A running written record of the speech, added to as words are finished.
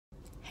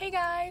Hey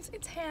guys,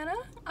 it's Hannah.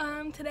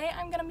 Today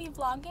I'm going to be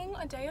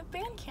vlogging a day of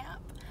band camp.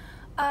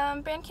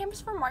 Band camp is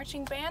for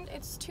marching band.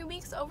 It's 2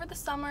 weeks over the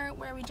summer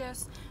where we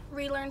just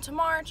relearn to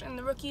march and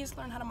the rookies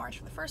learn how to march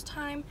for the first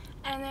time,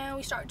 and then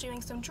we start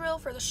doing some drill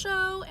for the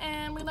show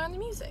and we learn the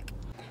music.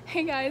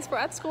 Hey guys, we're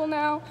at school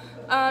now.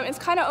 It's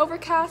kind of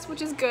overcast,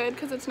 which is good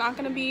because it's not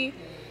going to be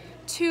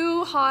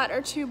too hot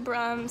or too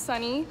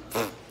sunny.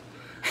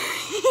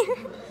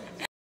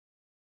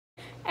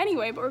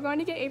 Anyway, but we're going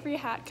to get Avery a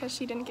hat because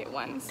she didn't get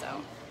one, so.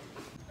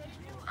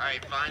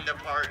 Alright, find a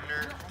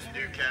partner and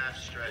do calf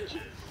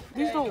stretches.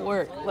 These don't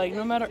work, like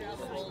no matter.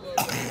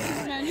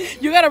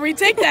 You gotta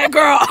retake that,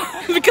 girl,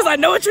 because I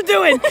know what you're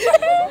doing. 1,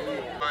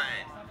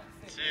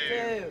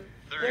 2,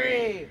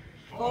 3,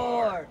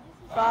 4,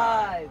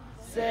 5,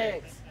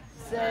 6,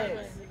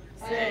 6.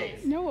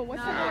 Noah,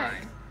 what's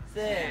that?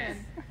 6,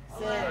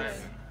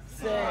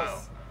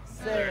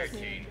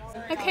 13.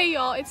 Okay,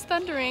 y'all, it's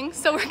thundering,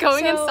 so we're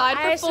going inside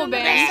for full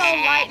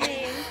band.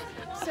 Lightning,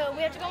 so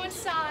we have to go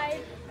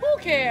inside. Who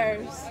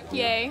cares?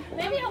 Yay.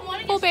 Maybe I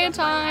want to Full band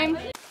time.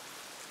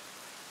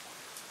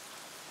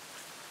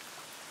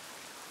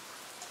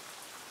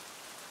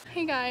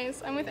 Hey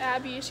guys, I'm with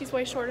Abby. She's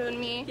way shorter than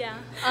me. Yeah.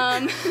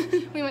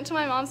 We went to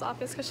my mom's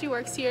office because she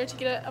works here to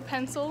get a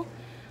pencil.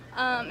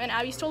 And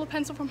Abby stole a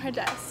pencil from her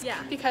desk.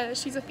 Yeah. Because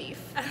she's a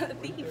thief. A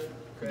thief.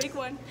 Big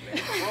one.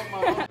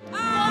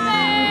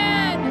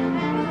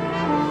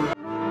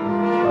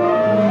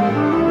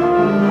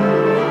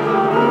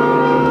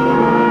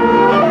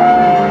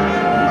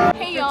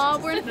 Hey y'all,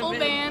 we're in full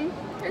band.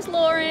 There's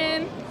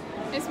Lauren,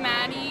 Miss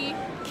Maddie,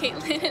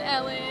 Caitlin, and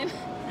Ellen.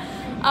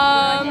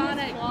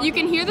 You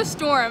can hear the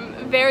storm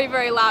very,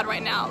 very loud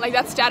right now. Like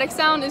that static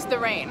sound is the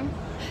rain.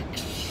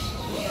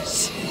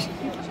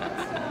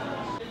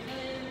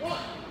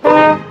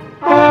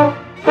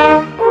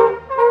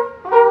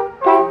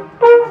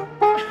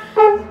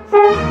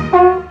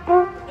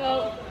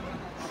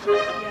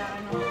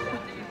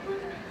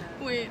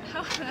 Wait,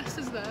 how fast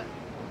is that?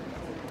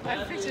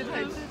 I pictured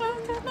like this.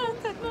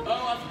 Oh,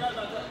 I forgot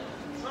about that.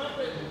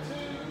 Trumpet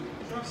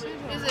 2,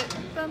 Is it?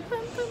 Bum,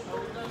 bum, bum,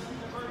 bum.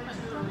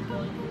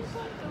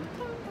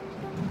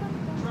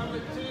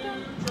 trumpet 2,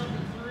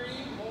 trumpet 3,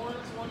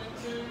 horns 1 and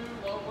 2,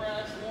 low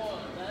brass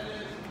 1. That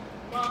is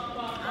bop,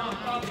 bop, bop,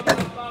 bop, bop,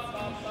 bop,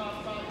 bop, bop,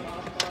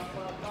 bop,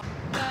 bop, bop.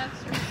 That's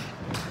right.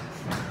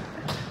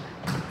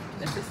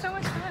 This is so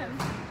much fun.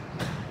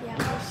 Yeah,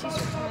 well, she's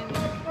just telling me.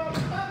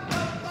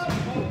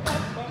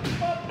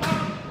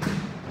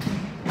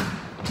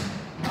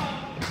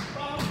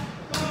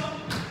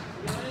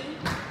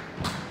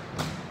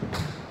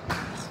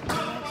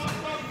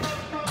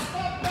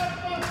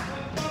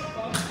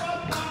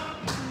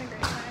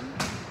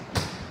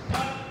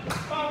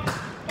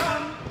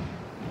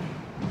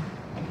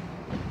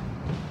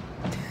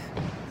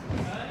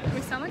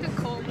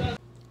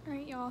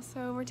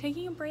 So we're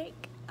taking a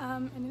break,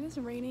 and it is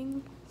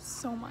raining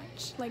so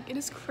much. Like, it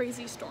is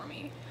crazy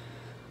stormy.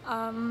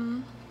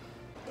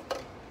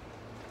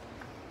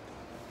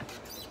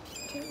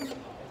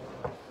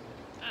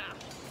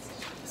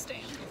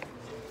 Stand.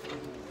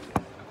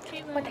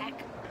 Caitlin. What the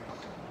heck?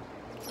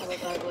 I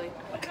look ugly.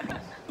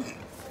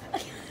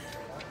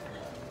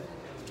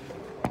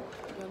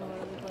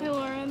 Hi,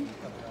 Lauren.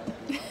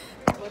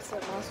 What's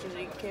that Monsters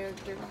Inc.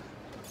 character?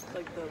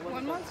 Like the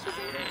one. Monsters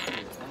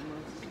Inc.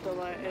 The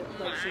like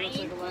she looks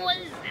like a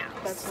lion.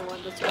 That's the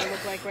one that's what I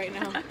look like right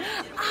now.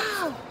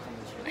 Oh!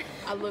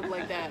 I look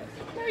like that.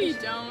 No, you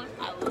don't.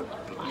 I look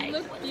like. You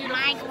look beautiful.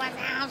 Mike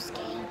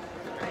Wazowski.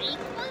 Mike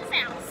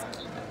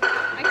Wazowski.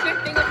 I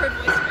can't think of her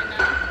voice right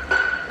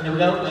now. Here we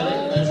go,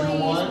 ready? Measure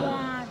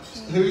 1.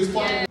 Who's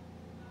playing?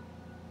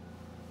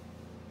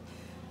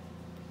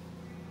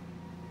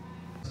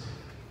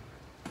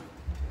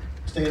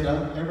 Stand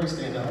up. Everybody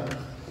stand up.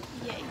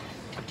 Yay.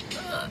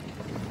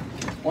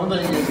 One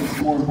thing is, it's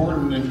more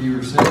important if you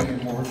were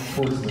sitting more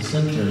towards the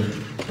center.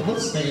 So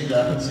let's stand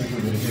up and see if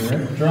we can hear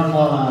it. Drum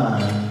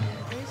line.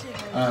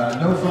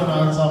 No front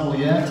ensemble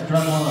yet.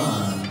 Drum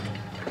line.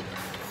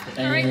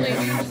 And All right,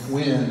 ladies.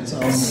 wins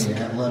only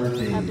at letter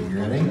D. You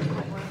ready?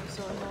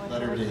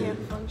 Letter D.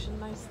 Function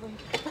nicely.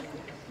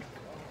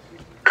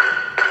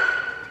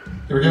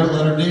 Here we go,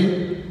 letter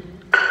D.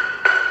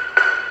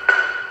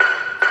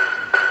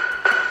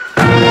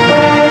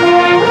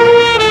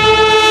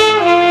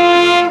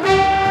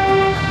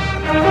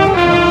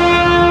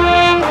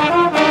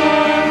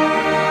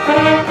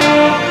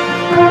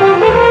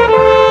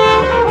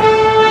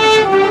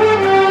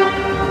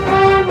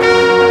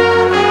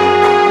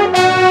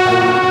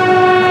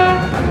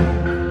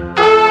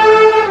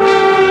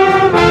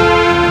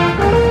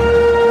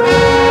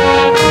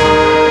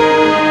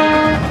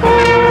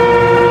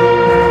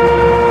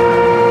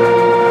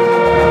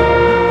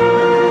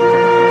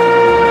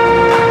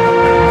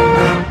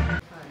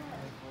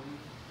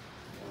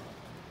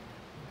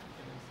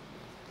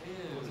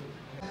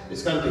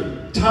 It's going to be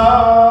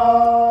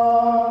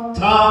ta,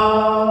 ta,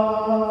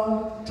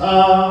 ta.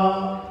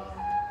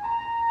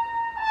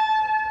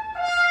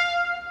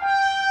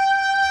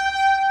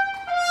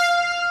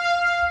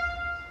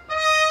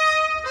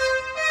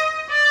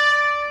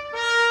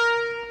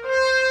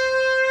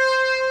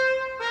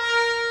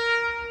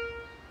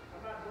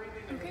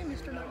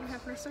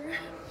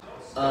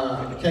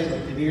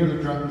 Caitlin, can you hear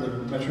the drum, the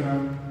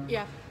metronome?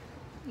 Yeah,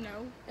 No.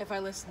 if I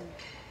listen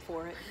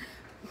for it.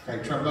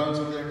 Okay, trombones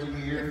over there, can you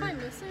hear If I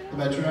listen? the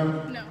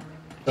metronome? No.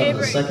 That's the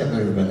Avery. second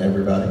movement,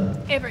 everybody.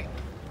 Avery.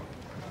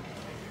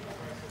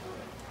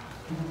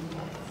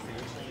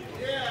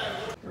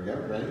 Here we go,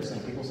 ready? Same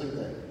people, same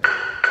thing.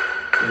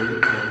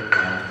 3, 4,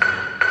 5, 6.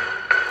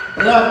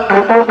 Put it up!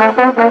 1,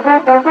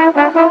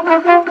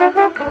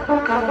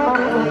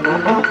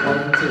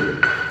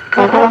 2.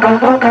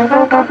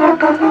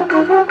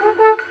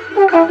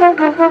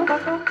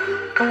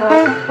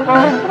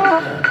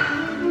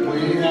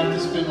 We have to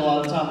spend a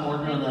lot of time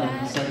working on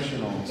that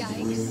sectional so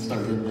we can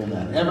start getting into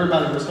that.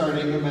 Everybody, we're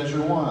starting at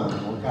measure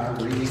 1. We're kind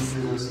of reading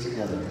through this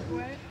together.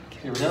 What?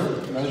 Here we go.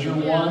 Measure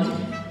 1.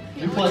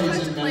 Who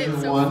plays in Play it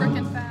measure so 1?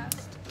 freaking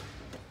fast.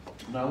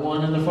 No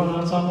one in the front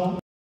ensemble?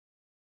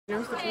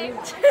 Hey.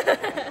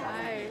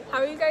 How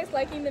are you guys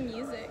liking the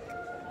music?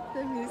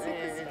 The music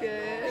is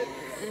good.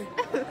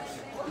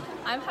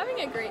 I'm having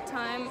a great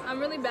time. I'm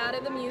really bad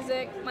at the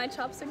music. My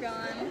chops are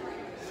gone.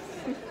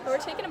 But we're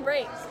taking a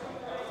break.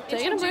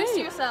 Taking a Introduce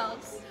break.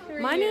 yourselves. Who are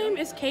My you? name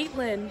is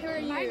Caitlin, Who are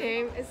you? My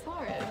name is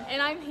Lauren.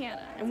 And I'm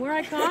Hannah. and we're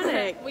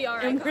iconic. We are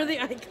And we're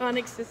iconic. the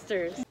iconic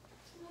sisters. It's a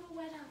little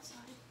wet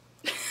outside.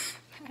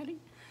 Patty.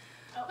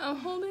 I'm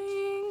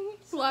holding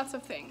lots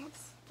of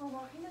things. We're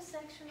walking the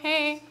section.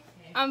 Hey,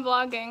 I'm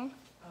vlogging.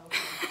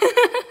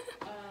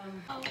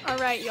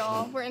 Alright,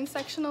 y'all. We're in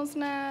sectionals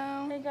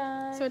now. Hey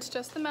guys. So it's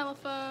just the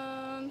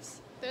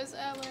mellophones. There's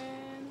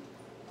Ellen.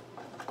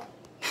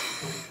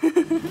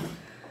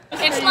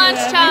 It's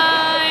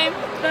lunchtime.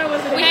 That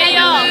was We had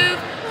to move.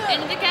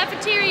 Into the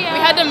cafeteria. We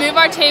had to move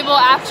our table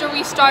after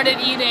we started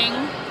eating.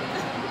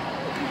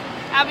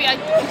 Abby,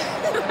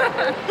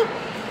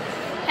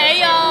 Hey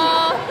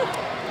y'all.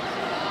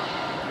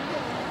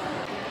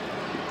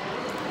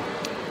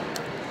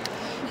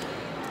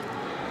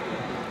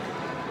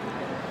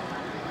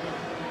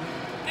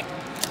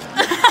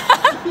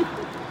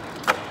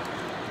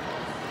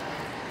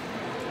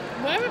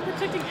 Why am I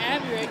protecting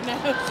Abby right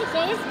now? She's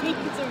always mean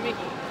to me.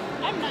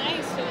 I'm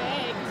nice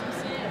today because I'm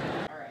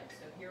sick. Alright,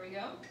 so here we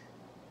go.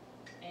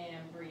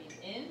 And breathe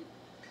in.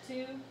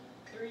 2,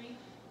 3,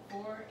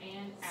 4,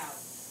 and out.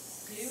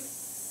 2,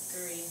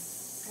 3,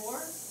 4.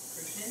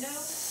 Crescendo.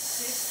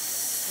 6,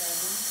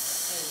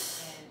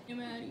 7, 8. And You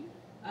Maddie?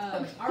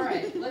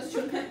 alright, let's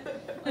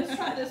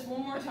try this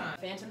one more time.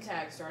 Phantom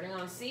tag starting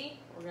on C.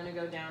 We're gonna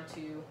go down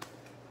to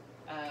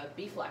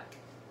B flat.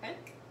 Okay?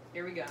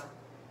 Here we go.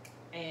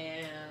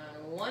 And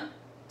 1,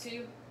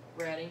 2,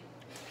 ready.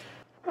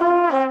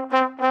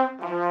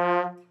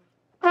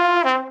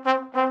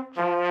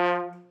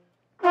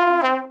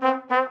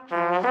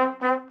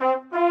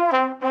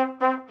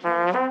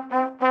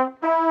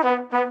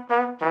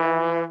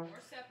 More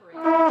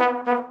separated.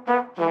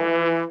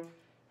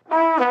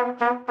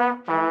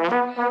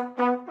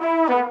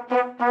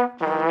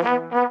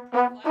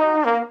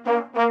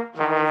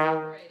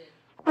 Separated.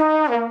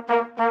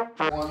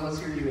 One, let's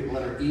hear you at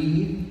letter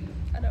E.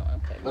 I don't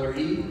want to play. Letter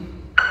E.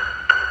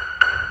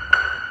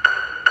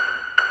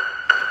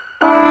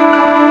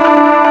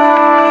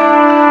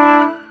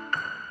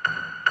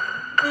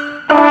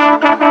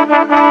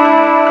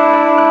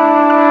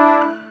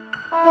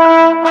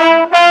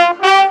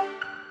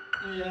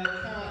 Yeah,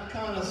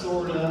 kind of,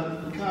 sort of.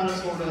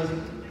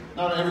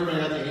 Not everybody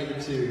got the end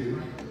of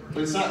 2.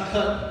 But it's not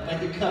cut.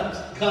 Make it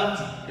cut.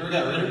 Cut. Here we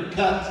go. Ready?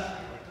 Cut.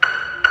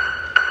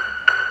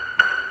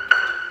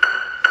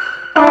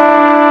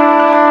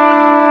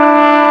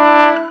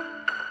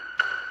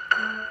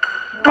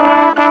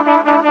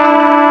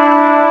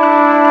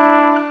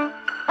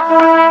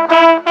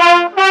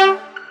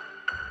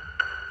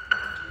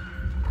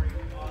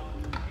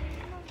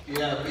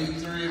 Yeah, beat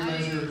 3 of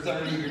measure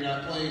 30. You're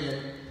not playing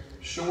it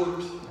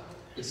short.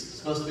 It's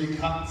supposed to be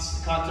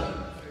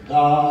staccato. Da,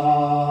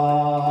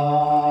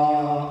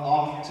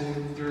 off, 2,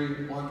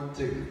 3, 1,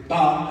 2. Ba,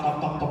 ba,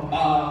 ba, ba,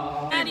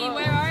 ba. Maddie,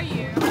 where are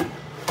you?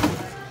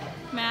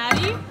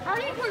 Maddie? How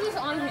do you put this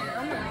on here?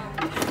 I'm gonna...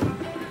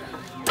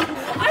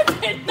 I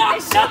did not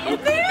know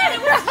that!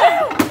 It was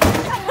you!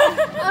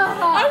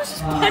 I was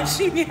just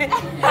punching it.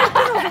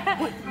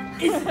 What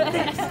is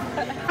this?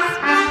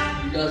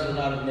 You guys are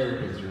not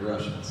Americans, you're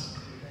Russians.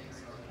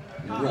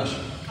 You're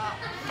Russian.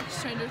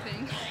 Stranger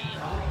Things.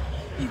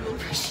 Evil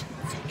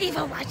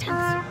Russians.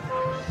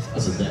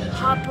 That's a dad joke.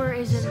 Hopper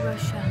is in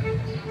Russia.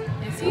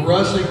 Is he? We're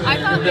rushing I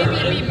there. thought Here we go. maybe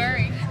it'd Ready? be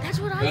Murray. That's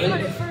what I Ready?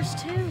 thought at first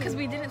too. Because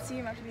we didn't see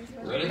him after these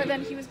photos. Ready? But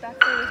then he was back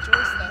there with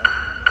Joyce though.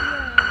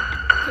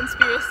 Yeah.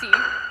 Conspiracy.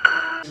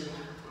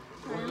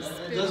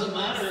 It doesn't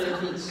matter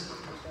if it's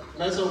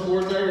mezzo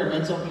forte or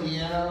mezzo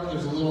piano,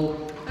 there's a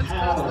little That's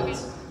power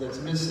gross that's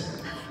missing.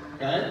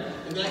 Okay?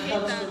 And that hate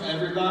comes that. from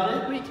everybody.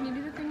 Wait, can you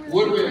do the thing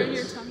where you turn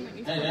your Woodwinds. tongue like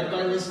you Hey,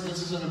 everybody listen,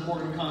 this is an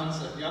important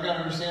concept. Y'all gotta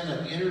understand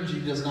that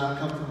energy does not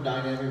come from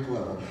dynamic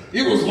level.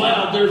 It was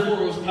loud,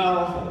 therefore it was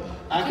powerful.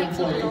 I can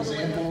play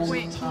examples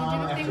Wait,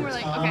 time can you do the thing after where,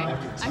 like, time okay,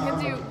 after I can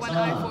time do after one eye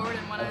time forward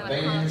and one eye of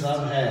like bands crossed.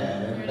 I've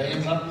had and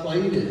bands I've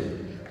played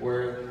in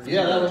where,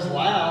 yeah, that was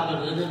loud,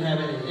 but it didn't have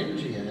any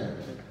energy in it.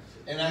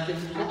 And I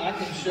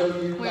can show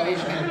you, I wish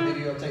I had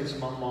videotapes of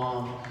my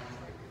mom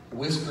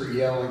whisper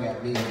yelling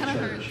at me in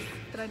church.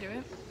 Did I do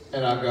it?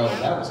 And I go,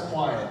 that was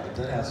quiet, but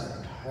that has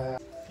some power.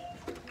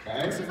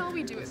 Okay? This is all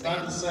we do at It's not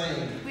band. the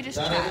same. We just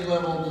Dynamic chat.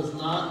 level does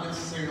not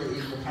necessarily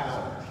equal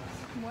power.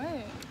 What?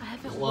 I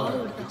haven't There's a lot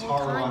loaded of the guitar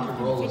whole rock time and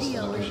you've roll been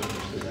stuff. I wish videoing. I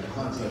understood that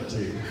concept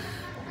too.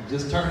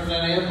 Just turning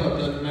that amp up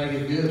doesn't make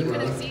it good, bro.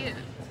 Couldn't see it.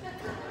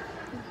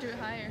 Do it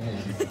higher.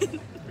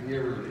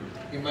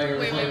 You may ever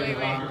Wait, play wait, in a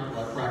wait,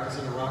 like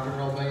practicing a rock and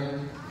roll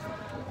band.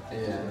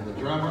 And the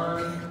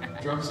drummer,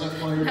 drum set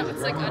player, That the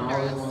was, like, drummer under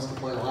always us. wants to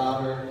play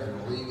louder, and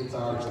the lead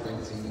guitarist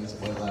thinks he needs to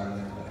play louder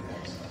than everybody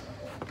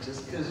else.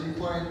 Just because you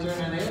play and turn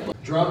that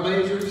amp. Drum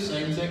major,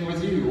 same thing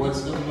with you.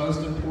 What's the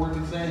most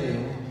important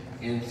thing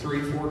in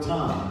 3/4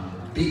 time?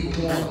 Beat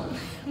 1.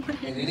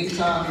 And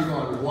anytime you're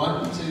going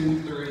 1,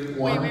 2, 3,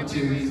 1,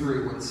 2,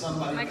 3, when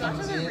somebody My comes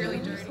glasses are in, really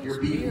dirty. your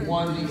beat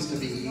 1 needs to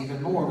be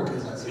even more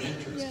because that's an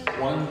interest.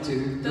 1,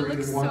 2, That 3,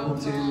 looks 1,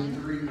 so 2, wrong.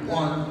 3,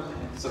 1.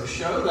 So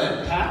show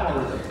that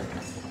power there.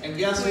 And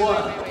guess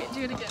what? Wait.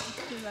 Do it again.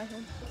 Do it back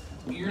in.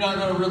 You're not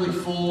going to really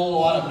fool a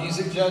lot of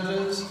music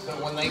judges, but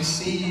when they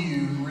see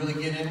you really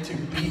get into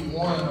beat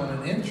 1 on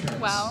an entrance,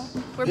 Wow,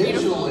 we're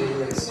beautiful.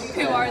 visually they see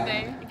Who that, are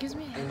they? It gives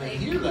me a and they headache.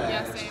 hear that.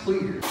 Yeah, It's same.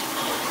 clear.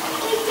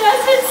 It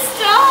doesn't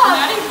stop!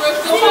 Maddie broke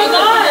the Oh my toilet for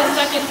gosh. the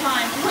second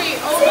time. Wait,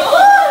 oh Look! no.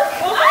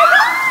 Oh my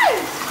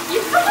gosh!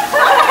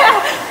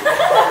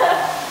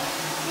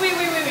 Wait.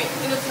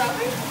 Is it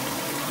stopping?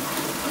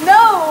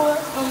 No!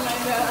 Oh my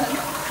god.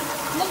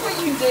 Look what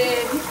you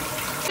did.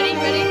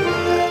 Ready?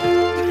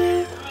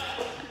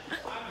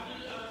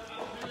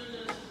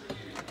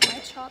 My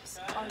chops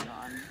are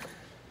gone.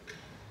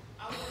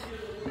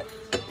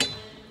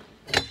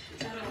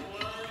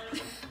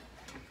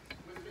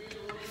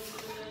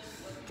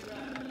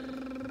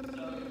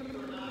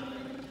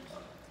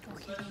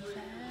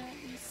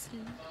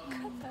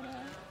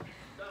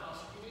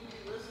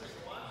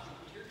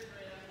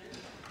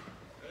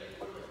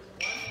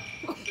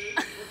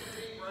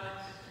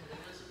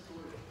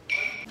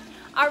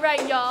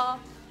 Alright, y'all.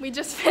 We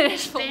just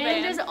finished full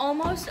Band band. is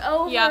almost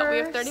over. Yeah, we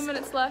have 30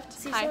 minutes left.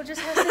 Cecil Hi. just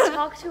has to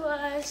talk to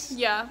us.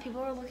 Yeah,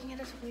 People are looking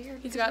at us weird.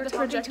 he's because got we're the talking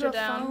projector to a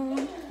down.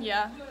 phone.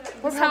 Yeah.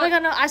 We're probably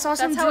gonna. I saw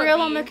some that's how it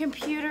drill on be. the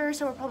computer,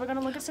 so we're probably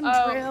gonna look at some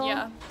Oh, drill.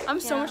 yeah. I'm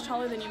so Yeah. much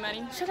taller than you,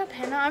 Maddie. Shut up,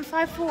 Hannah. I'm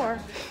 5'4".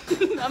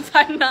 I'm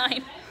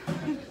 5'9".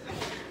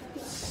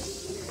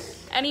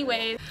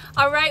 Anyways,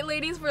 all right,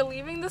 ladies, we're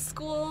leaving the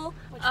school.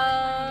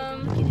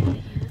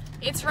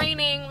 It's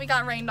raining. We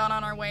got rained on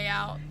our way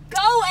out.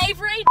 Go,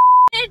 Avery.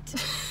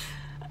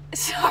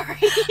 Sorry.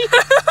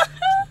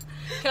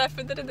 Can I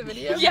put that in the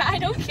video? Yeah, I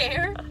don't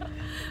care.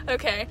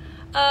 Okay.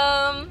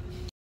 All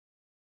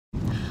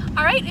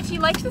right, if you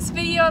liked this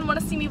video and want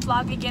to see me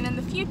vlog again in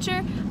the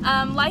future,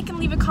 like and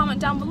leave a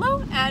comment down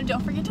below, and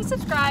don't forget to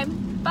subscribe.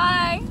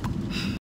 Bye.